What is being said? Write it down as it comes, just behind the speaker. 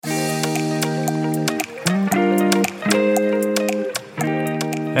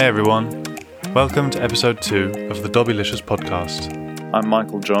Hey everyone, welcome to episode 2 of the Dobbylicious podcast. I'm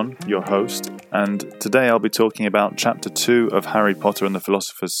Michael John, your host, and today I'll be talking about chapter 2 of Harry Potter and the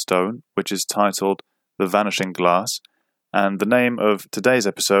Philosopher's Stone, which is titled The Vanishing Glass, and the name of today's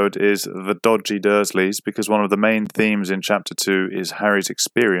episode is The Dodgy Dursleys, because one of the main themes in chapter 2 is Harry's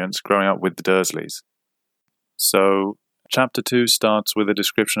experience growing up with the Dursleys. So, chapter 2 starts with a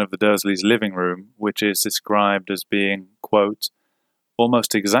description of the Dursleys' living room, which is described as being, quote,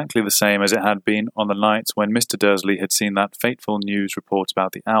 almost exactly the same as it had been on the nights when Mr. Dursley had seen that fateful news report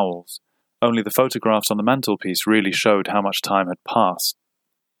about the owls. Only the photographs on the mantelpiece really showed how much time had passed.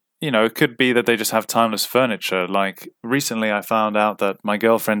 You know, it could be that they just have timeless furniture. Like, recently I found out that my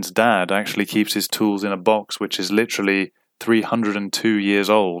girlfriend's dad actually keeps his tools in a box which is literally 302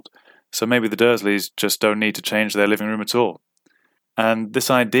 years old. So maybe the Dursleys just don't need to change their living room at all. And this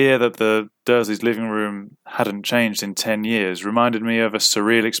idea that the Dursleys' living room hadn't changed in 10 years reminded me of a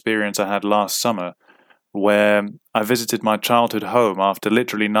surreal experience I had last summer, where I visited my childhood home after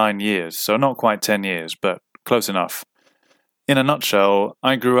literally 9 years, so not quite 10 years, but close enough. In a nutshell,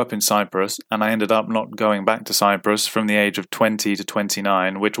 I grew up in Cyprus, and I ended up not going back to Cyprus from the age of 20 to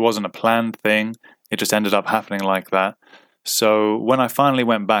 29, which wasn't a planned thing, it just ended up happening like that. So when I finally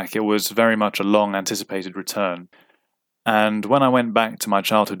went back, it was very much a long-anticipated return. And when I went back to my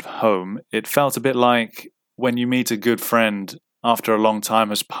childhood home, it felt a bit like when you meet a good friend after a long time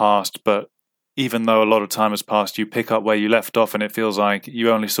has passed, but even though a lot of time has passed, you pick up where you left off and it feels like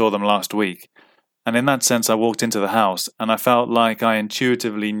you only saw them last week. And in that sense, I walked into the house and I felt like I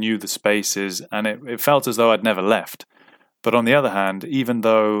intuitively knew the spaces and it felt as though I'd never left. But on the other hand, even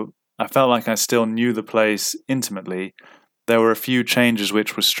though I felt like I still knew the place intimately, there were a few changes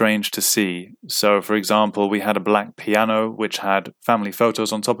which were strange to see. So, for example, we had a black piano which had family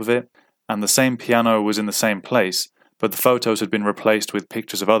photos on top of it, and the same piano was in the same place, but the photos had been replaced with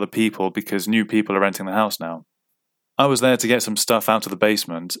pictures of other people because new people are renting the house now. I was there to get some stuff out of the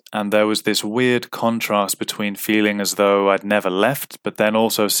basement, and there was this weird contrast between feeling as though I'd never left, but then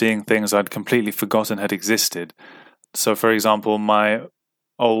also seeing things I'd completely forgotten had existed. So, for example, my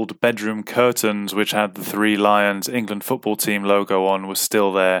old bedroom curtains, which had the Three Lions England football team logo on, was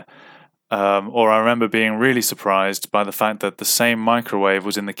still there. Or I remember being really surprised by the fact that the same microwave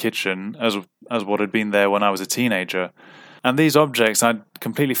was in the kitchen as what had been there when I was a teenager. And these objects I'd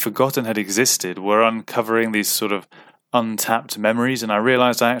completely forgotten had existed were uncovering these sort of untapped memories, and I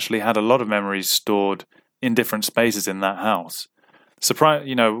realized I actually had a lot of memories stored in different spaces in that house.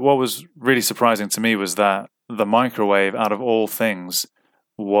 What was really surprising to me was that the microwave, out of all things,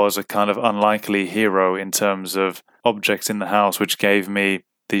 was a kind of unlikely hero in terms of objects in the house, which gave me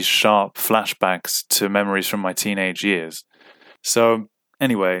these sharp flashbacks to memories from my teenage years. So,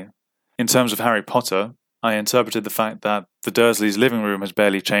 anyway, in terms of Harry Potter, I interpreted the fact that the Dursleys' living room has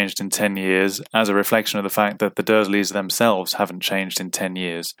barely changed in 10 years as a reflection of the fact that the Dursleys themselves haven't changed in 10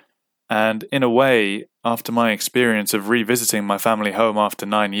 years. And in a way, after my experience of revisiting my family home after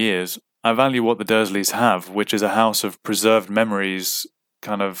 9 years, I value what the Dursleys have, which is a house of preserved memories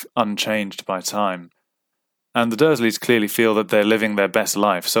kind of unchanged by time. And the Dursleys clearly feel that they're living their best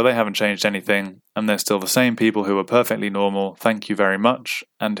life, so they haven't changed anything, and they're still the same people who are perfectly normal, thank you very much,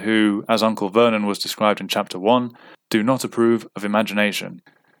 and who, as Uncle Vernon was described in chapter 1, do not approve of imagination.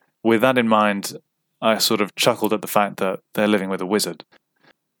 With that in mind, I sort of chuckled at the fact that they're living with a wizard.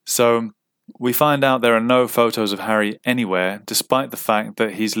 So, we find out there are no photos of Harry anywhere, despite the fact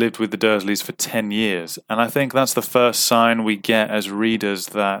that he's lived with the Dursleys for 10 years. And I think that's the first sign we get as readers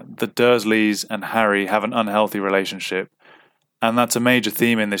that the Dursleys and Harry have an unhealthy relationship. And that's a major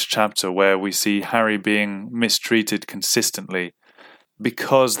theme in this chapter, where we see Harry being mistreated consistently.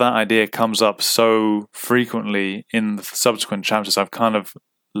 Because that idea comes up so frequently in the subsequent chapters, I've kind of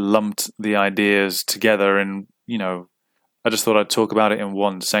lumped the ideas together and, I just thought I'd talk about it in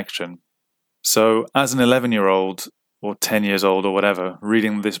one section. So, as an 11-year-old, or 10 years old or whatever,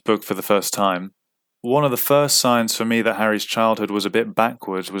 reading this book for the first time, one of the first signs for me that Harry's childhood was a bit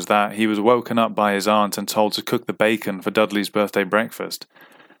backwards was that he was woken up by his aunt and told to cook the bacon for Dudley's birthday breakfast.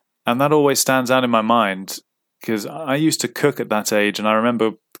 And that always stands out in my mind, because I used to cook at that age, and I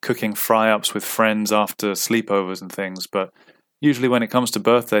remember cooking fry-ups with friends after sleepovers and things, but usually when it comes to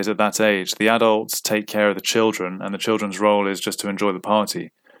birthdays at that age, the adults take care of the children, and the children's role is just to enjoy the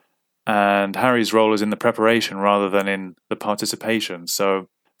party. And Harry's role is in the preparation rather than in the participation. So,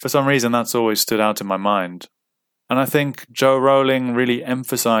 for some reason, that's always stood out in my mind. And I think Joe Rowling really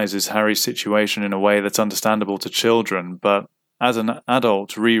emphasizes Harry's situation in a way that's understandable to children, but as an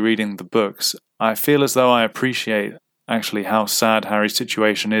adult rereading the books, I feel as though I appreciate actually how sad Harry's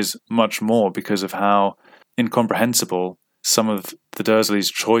situation is much more because of how incomprehensible some of the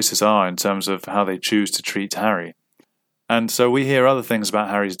Dursleys' choices are in terms of how they choose to treat Harry. And so we hear other things about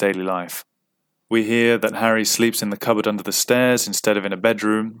Harry's daily life. We hear that Harry sleeps in the cupboard under the stairs instead of in a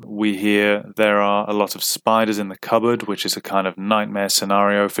bedroom. We hear there are a lot of spiders in the cupboard, which is a kind of nightmare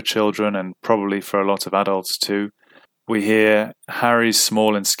scenario for children and probably for a lot of adults too. We hear Harry's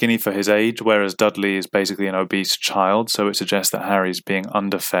small and skinny for his age, whereas Dudley is basically an obese child, so it suggests that Harry's being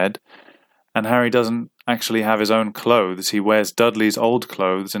underfed. And Harry doesn't actually have his own clothes. He wears Dudley's old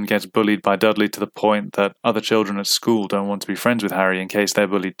clothes and gets bullied by Dudley to the point that other children at school don't want to be friends with Harry in case they're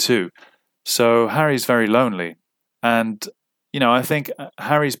bullied too. So Harry's very lonely. And, I think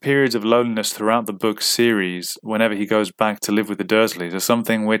Harry's periods of loneliness throughout the book series, whenever he goes back to live with the Dursleys, are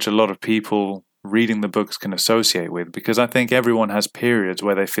something which a lot of people reading the books can associate with, because I think everyone has periods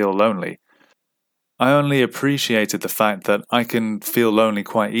where they feel lonely. I only appreciated the fact that I can feel lonely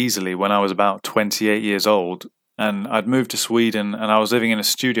quite easily when I was about 28 years old, and I'd moved to Sweden and I was living in a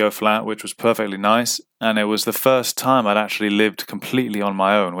studio flat, which was perfectly nice, and it was the first time I'd actually lived completely on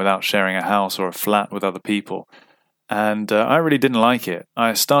my own without sharing a house or a flat with other people. And I really didn't like it.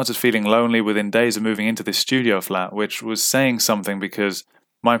 I started feeling lonely within days of moving into this studio flat, which was saying something because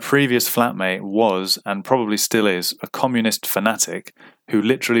my previous flatmate was, and probably still is, a communist fanatic who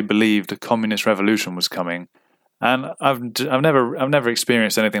literally believed a communist revolution was coming. And I've never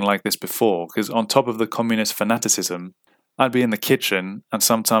experienced anything like this before, because on top of the communist fanaticism, I'd be in the kitchen, and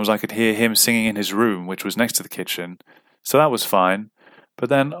sometimes I could hear him singing in his room, which was next to the kitchen. So that was fine. But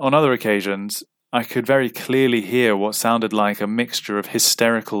then on other occasions, I could very clearly hear what sounded like a mixture of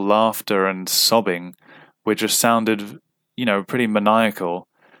hysterical laughter and sobbing, which just sounded, pretty maniacal.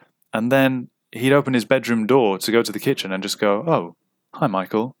 And then he'd open his bedroom door to go to the kitchen and just go, "Oh, hi,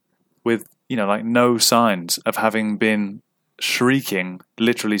 Michael," with, no signs of having been shrieking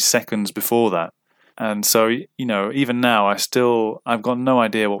literally seconds before that. And so, even now, I've got no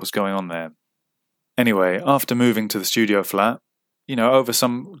idea what was going on there. Anyway, after moving to the studio flat, over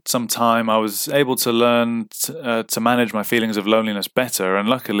some time, I was able to learn to manage my feelings of loneliness better. And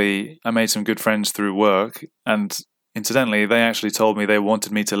luckily, I made some good friends through work. And incidentally, they actually told me they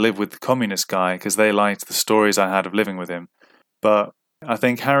wanted me to live with the communist guy because they liked the stories I had of living with him. But I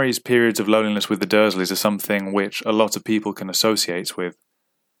think Harry's periods of loneliness with the Dursleys are something which a lot of people can associate with.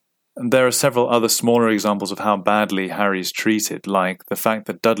 And there are several other smaller examples of how badly Harry's treated, like the fact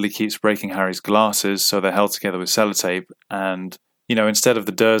that Dudley keeps breaking Harry's glasses so they're held together with sellotape, and, instead of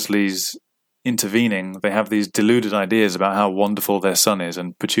the Dursleys intervening, they have these deluded ideas about how wonderful their son is,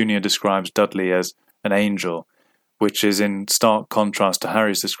 and Petunia describes Dudley as an angel, which is in stark contrast to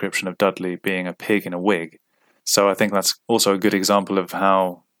Harry's description of Dudley being a pig in a wig. So I think that's also a good example of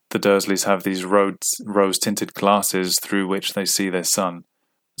how the Dursleys have these rose-tinted glasses through which they see their son.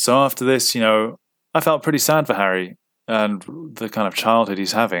 So after this, I felt pretty sad for Harry and the kind of childhood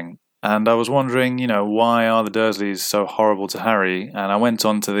he's having. And I was wondering, why are the Dursleys so horrible to Harry? And I went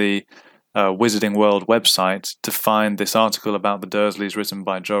on to the Wizarding World website to find this article about the Dursleys written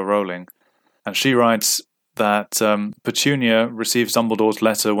by Jo Rowling. And she writes that Petunia receives Dumbledore's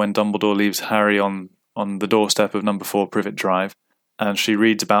letter when Dumbledore leaves Harry on the doorstep of number 4 Privet Drive. And she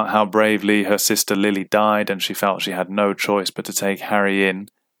reads about how bravely her sister Lily died, and she felt she had no choice but to take Harry in,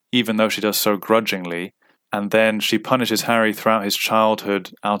 even though she does so grudgingly. And then she punishes Harry throughout his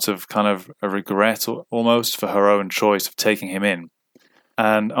childhood out of kind of a regret almost for her own choice of taking him in.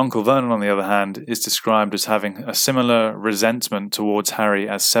 And Uncle Vernon, on the other hand, is described as having a similar resentment towards Harry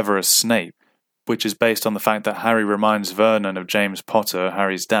as Severus Snape, which is based on the fact that Harry reminds Vernon of James Potter,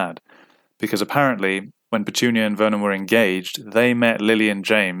 Harry's dad. Because apparently, when Petunia and Vernon were engaged, they met Lily and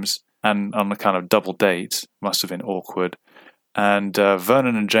James, and on a kind of double date, must have been awkward, and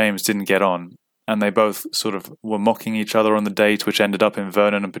Vernon and James didn't get on, and they both sort of were mocking each other on the date, which ended up in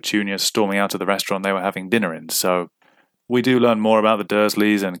Vernon and Petunia storming out of the restaurant they were having dinner in. So we do learn more about the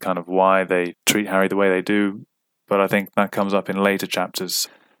Dursleys and kind of why they treat Harry the way they do, but I think that comes up in later chapters.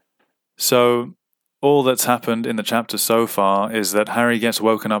 So all that's happened in the chapter so far is that Harry gets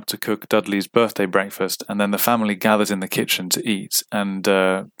woken up to cook Dudley's birthday breakfast, and then the family gathers in the kitchen to eat and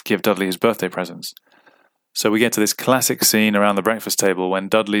give Dudley his birthday presents. So we get to this classic scene around the breakfast table when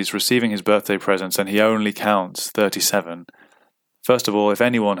Dudley's receiving his birthday presents and he only counts 37. First of all, if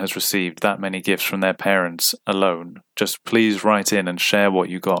anyone has received that many gifts from their parents alone, just please write in and share what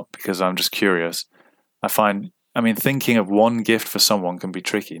you got, because I'm just curious. Thinking of one gift for someone can be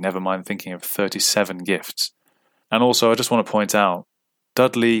tricky, never mind thinking of 37 gifts. And also, I just want to point out,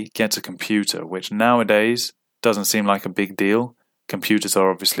 Dudley gets a computer, which nowadays doesn't seem like a big deal. Computers are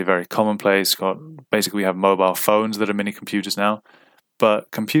obviously very commonplace. We have mobile phones that are mini computers now. but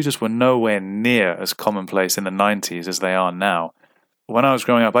computers were nowhere near as commonplace in the 90s as they are now. When I was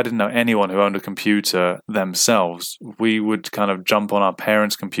growing up, I didn't know anyone who owned a computer themselves. We would kind of jump on our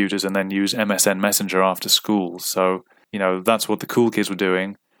parents' computers and then use MSN Messenger after school. So, that's what the cool kids were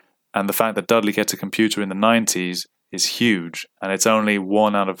doing. And the fact that Dudley gets a computer in the 90s is huge, and it's only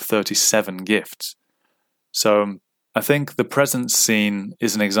 1 out of 37 gifts. So I think the present scene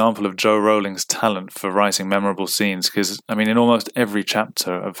is an example of Joe Rowling's talent for writing memorable scenes, because, in almost every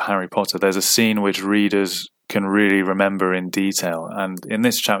chapter of Harry Potter, there's a scene which readers can really remember in detail. And in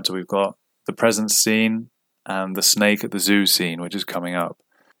this chapter, we've got the present scene and the snake at the zoo scene, which is coming up.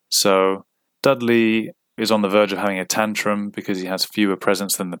 So Dudley is on the verge of having a tantrum because he has fewer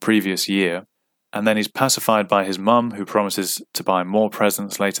presents than the previous year. And then he's pacified by his mum, who promises to buy more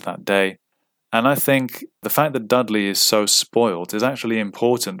presents later that day. And I think the fact that Dudley is so spoiled is actually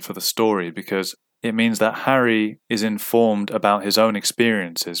important for the story, because it means that Harry is informed about his own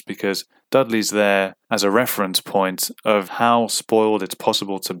experiences, because Dudley's there as a reference point of how spoiled it's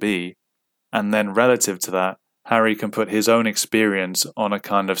possible to be. And then relative to that, Harry can put his own experience on a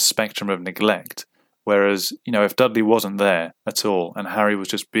kind of spectrum of neglect. Whereas, if Dudley wasn't there at all and Harry was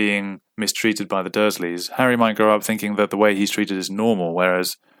just being mistreated by the Dursleys, Harry might grow up thinking that the way he's treated is normal,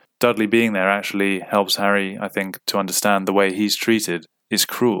 whereas Dudley being there actually helps Harry, I think, to understand the way he's treated is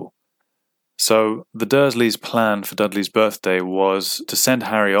cruel. So the Dursleys' plan for Dudley's birthday was to send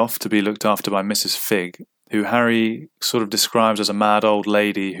Harry off to be looked after by Mrs. Figg, who Harry sort of describes as a mad old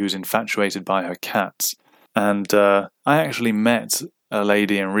lady who's infatuated by her cats. And I actually met a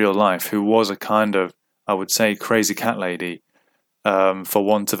lady in real life who was a kind of, I would say, crazy cat lady, for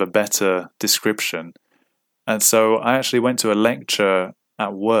want of a better description. And so I actually went to a lecture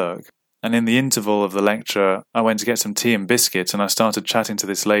at work, and in the interval of the lecture, I went to get some tea and biscuits, and I started chatting to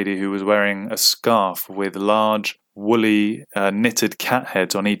this lady who was wearing a scarf with large, woolly, knitted cat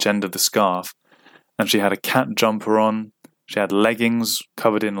heads on each end of the scarf. And she had a cat jumper on, she had leggings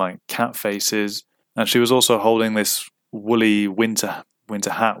covered in cat faces, and she was also holding this woolly winter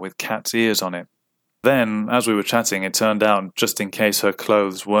hat with cat's ears on it. Then, as we were chatting, it turned out, just in case her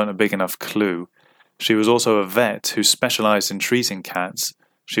clothes weren't a big enough clue, she was also a vet who specialized in treating cats.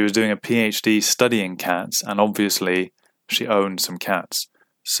 She was doing a PhD studying cats, and obviously she owned some cats.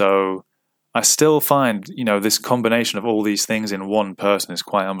 So I still find, this combination of all these things in one person is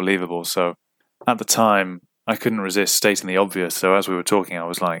quite unbelievable. So at the time, I couldn't resist stating the obvious. So as we were talking, I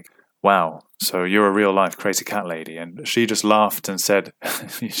was like, wow, so you're a real life crazy cat lady. And she just laughed and said,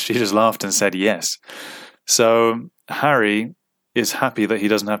 yes. So Harry is happy that he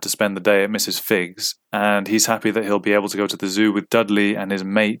doesn't have to spend the day at Mrs. Figg's, and he's happy that he'll be able to go to the zoo with Dudley and his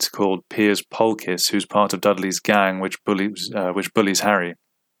mate called Piers Polkiss, who's part of Dudley's gang, which bullies Harry.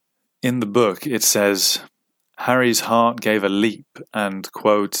 In the book, it says, Harry's heart gave a leap, and,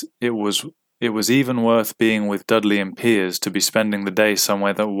 quote, it was even worth being with Dudley and Piers to be spending the day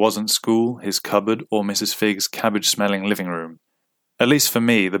somewhere that wasn't school, his cupboard, or Mrs. Figg's cabbage-smelling living room. At least for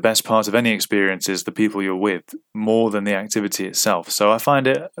me, the best part of any experience is the people you're with, more than the activity itself. So I find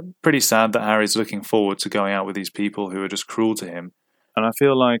it pretty sad that Harry's looking forward to going out with these people who are just cruel to him. And I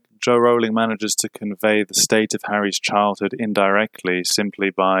feel like Joe Rowling manages to convey the state of Harry's childhood indirectly,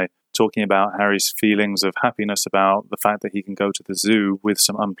 simply by talking about Harry's feelings of happiness about the fact that he can go to the zoo with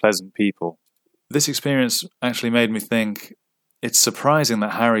some unpleasant people. This experience actually made me think it's surprising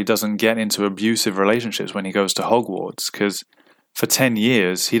that Harry doesn't get into abusive relationships when he goes to Hogwarts, because for 10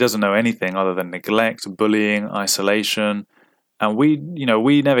 years, he doesn't know anything other than neglect, bullying, isolation. And we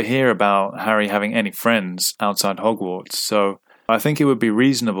never hear about Harry having any friends outside Hogwarts. So I think it would be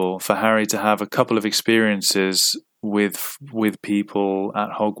reasonable for Harry to have a couple of experiences with people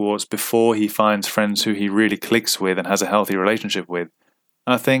at Hogwarts before he finds friends who he really clicks with and has a healthy relationship with.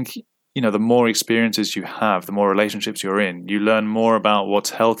 And I think, the more experiences you have, the more relationships you're in, you learn more about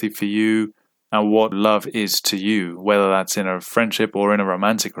what's healthy for you, and what love is to you, whether that's in a friendship or in a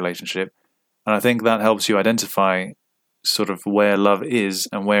romantic relationship. And I think that helps you identify sort of where love is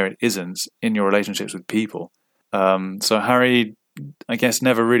and where it isn't in your relationships with people. So Harry, I guess,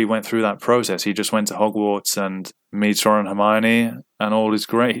 never really went through that process. He just went to Hogwarts and meets Ron and Hermione, and all is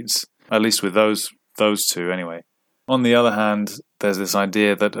great, at least with those two anyway. On the other hand, there's this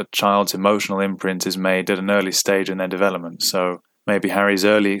idea that a child's emotional imprint is made at an early stage in their development. So maybe Harry's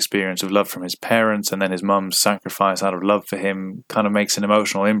early experience of love from his parents and then his mum's sacrifice out of love for him kind of makes an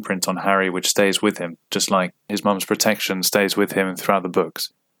emotional imprint on Harry which stays with him, just like his mum's protection stays with him throughout the books.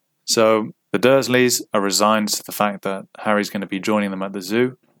 So the Dursleys are resigned to the fact that Harry's going to be joining them at the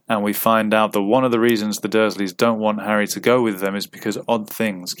zoo, and we find out that one of the reasons the Dursleys don't want Harry to go with them is because odd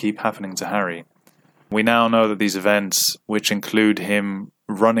things keep happening to Harry. We now know that these events, which include him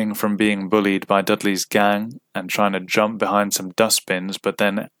running from being bullied by Dudley's gang and trying to jump behind some dustbins, but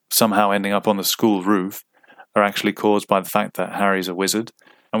then somehow ending up on the school roof, are actually caused by the fact that Harry's a wizard.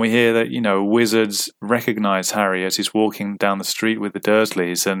 And we hear that, wizards recognize Harry as he's walking down the street with the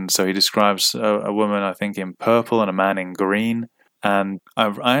Dursleys, and so he describes a woman, I think, in purple and a man in green. And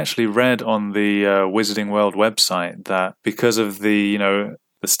I actually read on the Wizarding World website that because of the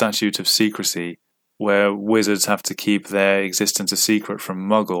statute of secrecy, where wizards have to keep their existence a secret from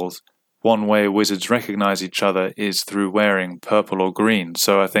muggles, one way wizards recognize each other is through wearing purple or green.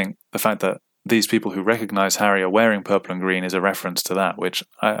 So I think the fact that these people who recognize Harry are wearing purple and green is a reference to that, which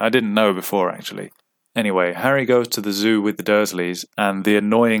I didn't know before, actually. Anyway, Harry goes to the zoo with the Dursleys and the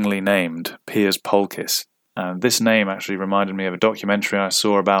annoyingly named Piers Polkiss. And this name actually reminded me of a documentary I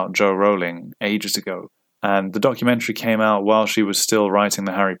saw about Jo Rowling ages ago. And the documentary came out while she was still writing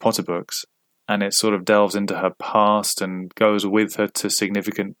the Harry Potter books. And it sort of delves into her past and goes with her to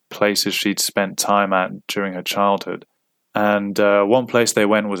significant places she'd spent time at during her childhood. And one place they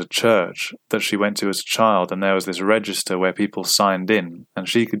went was a church that she went to as a child, and there was this register where people signed in, and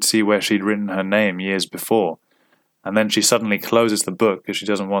she could see where she'd written her name years before. And then she suddenly closes the book because she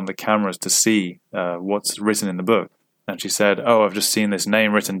doesn't want the cameras to see what's written in the book. And she said, I've just seen this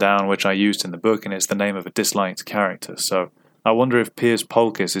name written down which I used in the book, and it's the name of a disliked character. So I wonder if Piers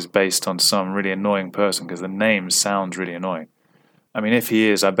Polkiss is based on some really annoying person, because the name sounds really annoying. I mean, if he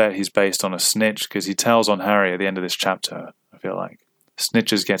is, I bet he's based on a snitch, because he tells on Harry at the end of this chapter, I feel like.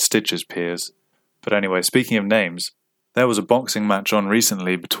 Snitches get stitches, Piers. But anyway, speaking of names, there was a boxing match on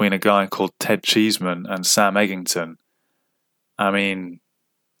recently between a guy called Ted Cheeseman and Sam Eggington. I mean,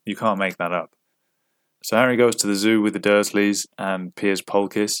 you can't make that up. So Harry goes to the zoo with the Dursleys and Piers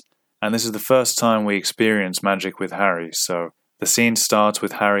Polkiss, and this is the first time we experience magic with Harry. So the scene starts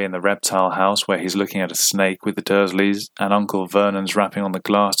with Harry in the reptile house where he's looking at a snake with the Dursleys, and Uncle Vernon's rapping on the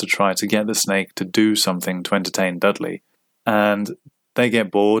glass to try to get the snake to do something to entertain Dudley. And they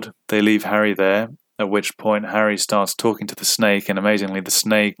get bored, they leave Harry there, at which point Harry starts talking to the snake, and amazingly the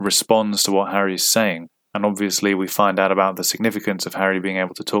snake responds to what Harry's saying. And obviously we find out about the significance of Harry being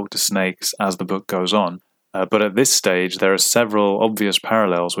able to talk to snakes as the book goes on. But at this stage there are several obvious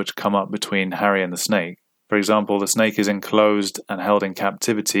parallels which come up between Harry and the snake. For example, the snake is enclosed and held in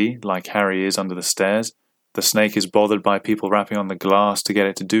captivity, like Harry is under the stairs. The snake is bothered by people rapping on the glass to get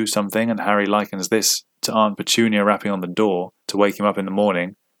it to do something, and Harry likens this to Aunt Petunia rapping on the door to wake him up in the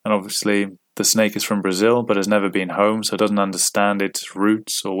morning. And obviously the snake is from Brazil but has never been home, so doesn't understand its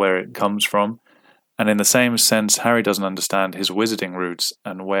roots or where it comes from. And in the same sense, Harry doesn't understand his wizarding roots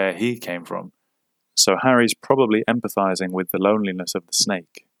and where he came from. So Harry's probably empathizing with the loneliness of the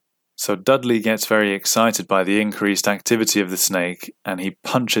snake. So Dudley gets very excited by the increased activity of the snake, and he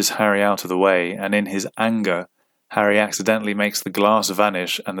punches Harry out of the way, and in his anger, Harry accidentally makes the glass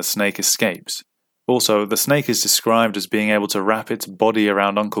vanish and the snake escapes. Also, the snake is described as being able to wrap its body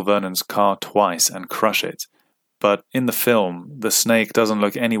around Uncle Vernon's car twice and crush it. But in the film, the snake doesn't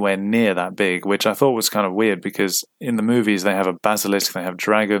look anywhere near that big, which I thought was kind of weird because in the movies they have a basilisk, they have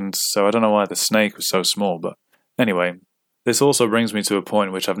dragons, so I don't know why the snake was so small. But anyway, this also brings me to a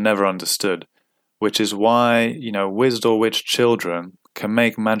point which I've never understood, which is why, wizard or witch children can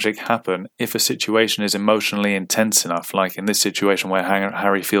make magic happen if a situation is emotionally intense enough, like in this situation where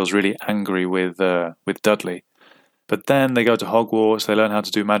Harry feels really angry with Dudley. But then they go to Hogwarts, they learn how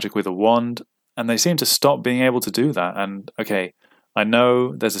to do magic with a wand, and they seem to stop being able to do that. And, okay, I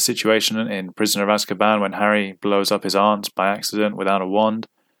know there's a situation in Prisoner of Azkaban when Harry blows up his aunt by accident without a wand,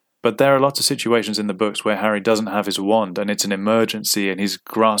 but there are lots of situations in the books where Harry doesn't have his wand, and it's an emergency, and he's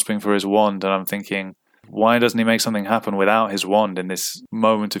grasping for his wand, and I'm thinking, why doesn't he make something happen without his wand in this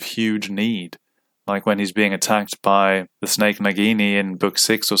moment of huge need? Like when he's being attacked by the snake Nagini in book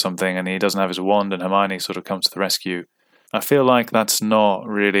 6 or something, and he doesn't have his wand, and Hermione sort of comes to the rescue. I feel like that's not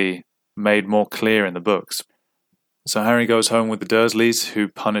really made more clear in the books. So Harry goes home with the Dursleys, who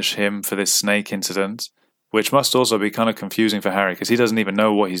punish him for this snake incident, which must also be kind of confusing for Harry, because he doesn't even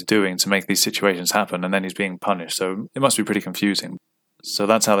know what he's doing to make these situations happen, and then he's being punished, so it must be pretty confusing. So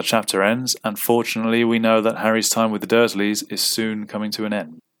that's how the chapter ends, and fortunately we know that Harry's time with the Dursleys is soon coming to an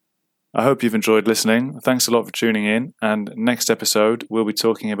end. I hope you've enjoyed listening. Thanks a lot for tuning in, and next episode we'll be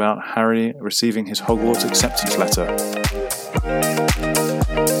talking about Harry receiving his Hogwarts acceptance letter.